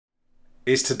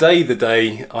Is today the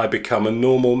day I become a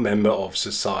normal member of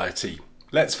society?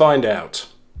 Let's find out.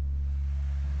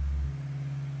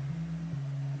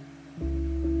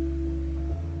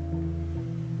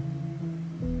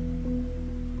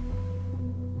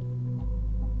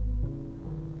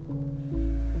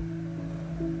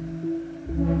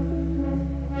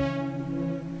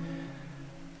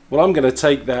 Well, I'm going to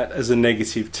take that as a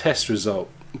negative test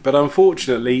result, but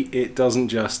unfortunately it doesn't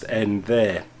just end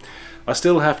there. I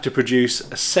still have to produce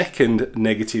a second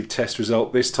negative test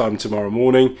result, this time tomorrow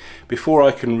morning, before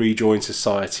I can rejoin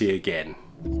society again.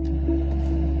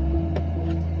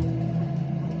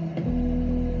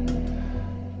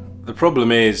 The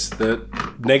problem is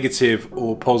that negative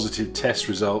or positive test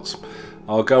results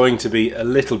are going to be a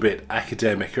little bit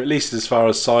academic, or at least as far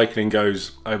as cycling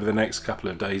goes over the next couple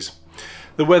of days.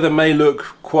 The weather may look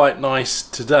quite nice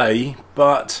today,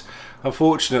 but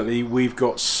unfortunately we've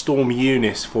got Storm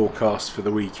Eunice forecast for the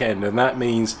weekend, and that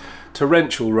means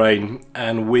torrential rain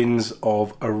and winds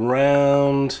of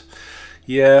around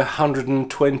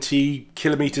 120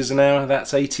 kilometers an hour.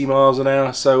 That's 80 miles an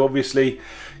hour. So obviously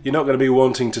you're not going to be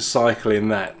wanting to cycle in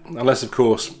that, unless of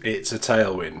course it's a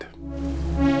tailwind.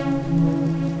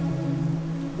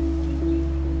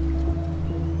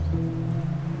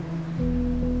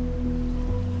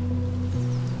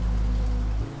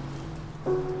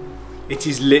 It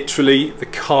is literally the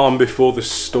calm before the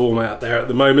storm out there at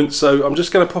the moment, so I'm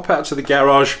just going to pop out to the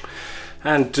garage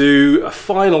and do a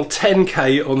final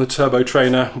 10k on the turbo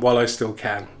trainer while I still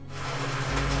can.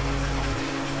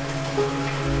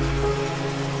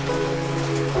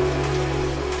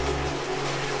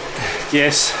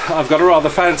 Yes, I've got a rather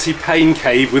fancy pain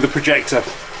cave with a projector.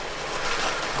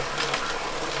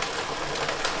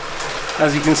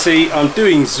 As you can see, I'm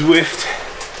doing Zwift,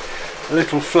 a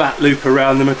little flat loop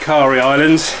around the Macquarie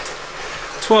Islands,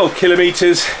 12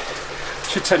 kilometers,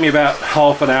 should take me about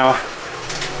half an hour.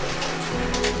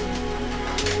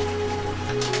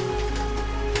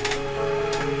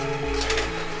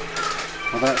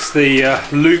 Well, that's the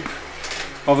loop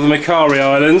of the Macquarie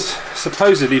Islands,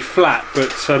 supposedly flat,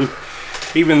 but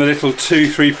even the little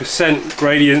 2-3%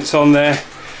 gradients on there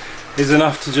is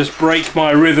enough to just break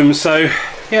my rhythm. So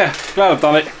yeah, glad I've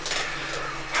done it.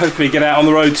 Hopefully get out on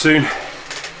the road soon.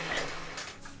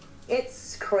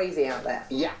 It's crazy out there.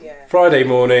 Yeah. Friday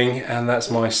morning, and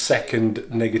that's my second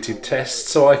negative test,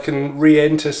 so I can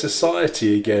re-enter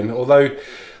society again, although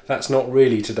that's not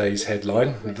really today's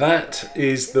headline. That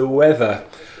is the weather.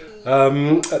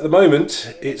 At the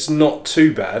moment it's not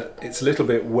too bad. It's a little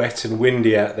bit wet and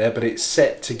windy out there, but it's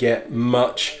set to get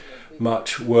much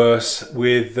worse,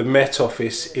 with the Met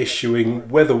Office issuing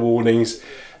weather warnings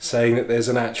saying that there's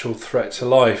an actual threat to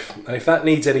life. And if that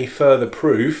needs any further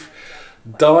proof,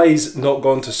 Di's not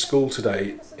gone to school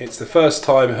today. It's the first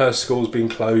time her school's been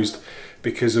closed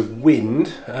because of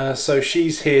wind, so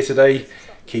she's here today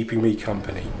keeping me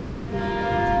company.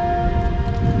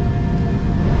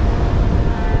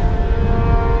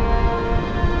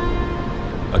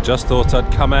 I just thought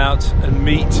I'd come out and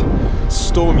meet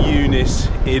Storm Eunice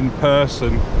in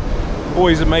person.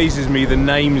 Always amazes me the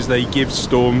names they give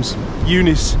storms.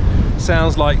 Eunice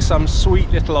sounds like some sweet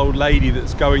little old lady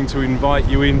that's going to invite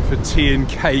you in for tea and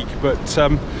cake, but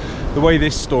the way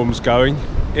this storm's going,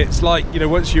 it's like, you know,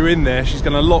 once you're in there, she's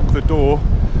going to lock the door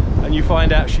and you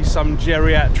find out she's some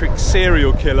geriatric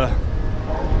serial killer.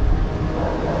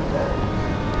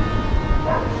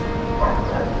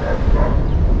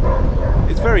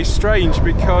 It's very strange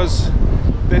because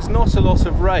there's not a lot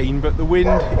of rain, but the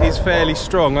wind is fairly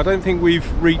strong. I don't think we've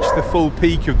reached the full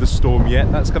peak of the storm yet.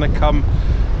 That's going to come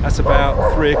at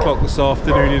about 3 o'clock this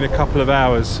afternoon, in a couple of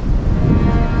hours.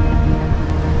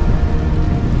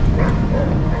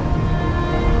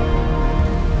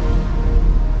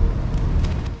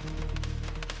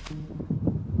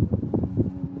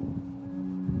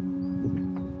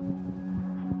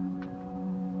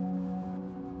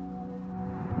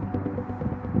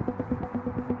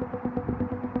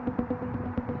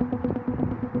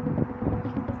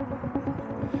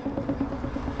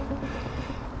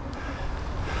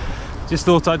 Just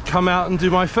thought I'd come out and do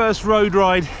my first road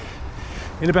ride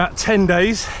in about 10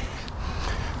 days.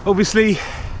 Obviously,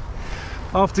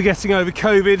 after getting over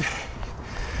COVID,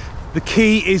 the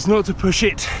key is not to push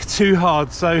it too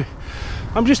hard. So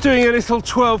I'm just doing a little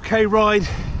 12k ride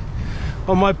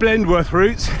on my Blendworth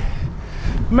route,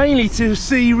 mainly to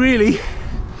see really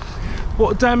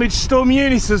what damage Storm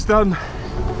Eunice has done.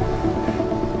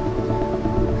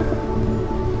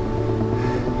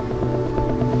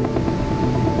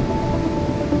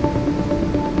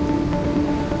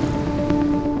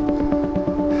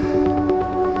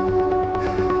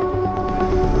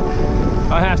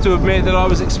 I I have to admit that I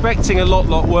was expecting a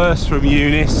lot worse from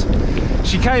Eunice.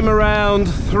 She came around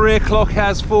 3 o'clock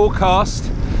as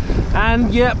forecast,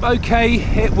 and yep, okay,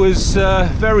 it was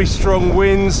very strong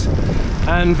winds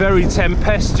and very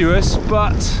tempestuous,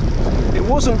 but it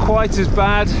wasn't quite as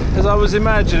bad as I was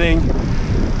imagining.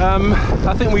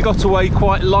 I think we got away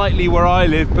quite lightly where I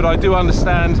live, but I do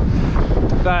understand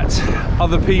that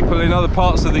other people in other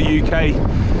parts of the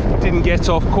UK didn't get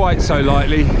off quite so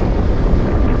lightly.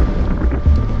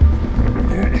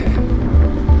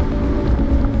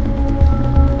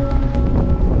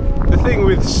 The thing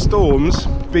with storms,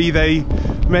 be they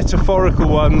metaphorical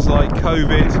ones like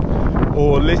COVID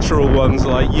or literal ones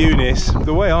like Eunice,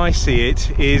 the way I see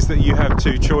it is that you have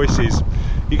two choices.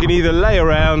 You can either lay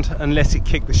around and let it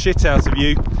kick the shit out of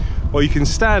you, or you can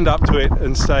stand up to it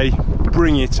and say,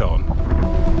 bring it on.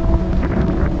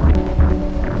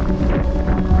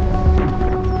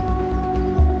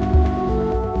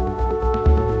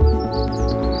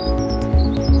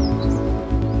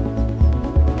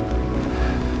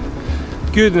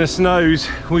 Goodness knows,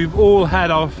 we've all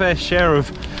had our fair share of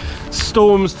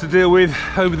storms to deal with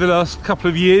over the last couple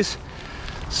of years.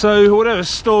 So whatever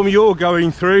storm you're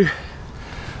going through,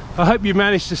 I hope you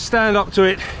managed to stand up to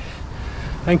it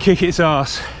and kick its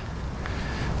ass.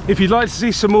 If you'd like to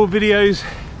see some more videos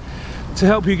to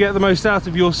help you get the most out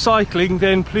of your cycling,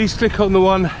 then please click on the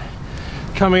one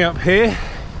coming up here.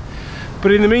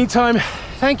 But in the meantime,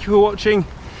 thank you for watching,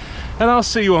 and I'll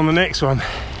see you on the next one.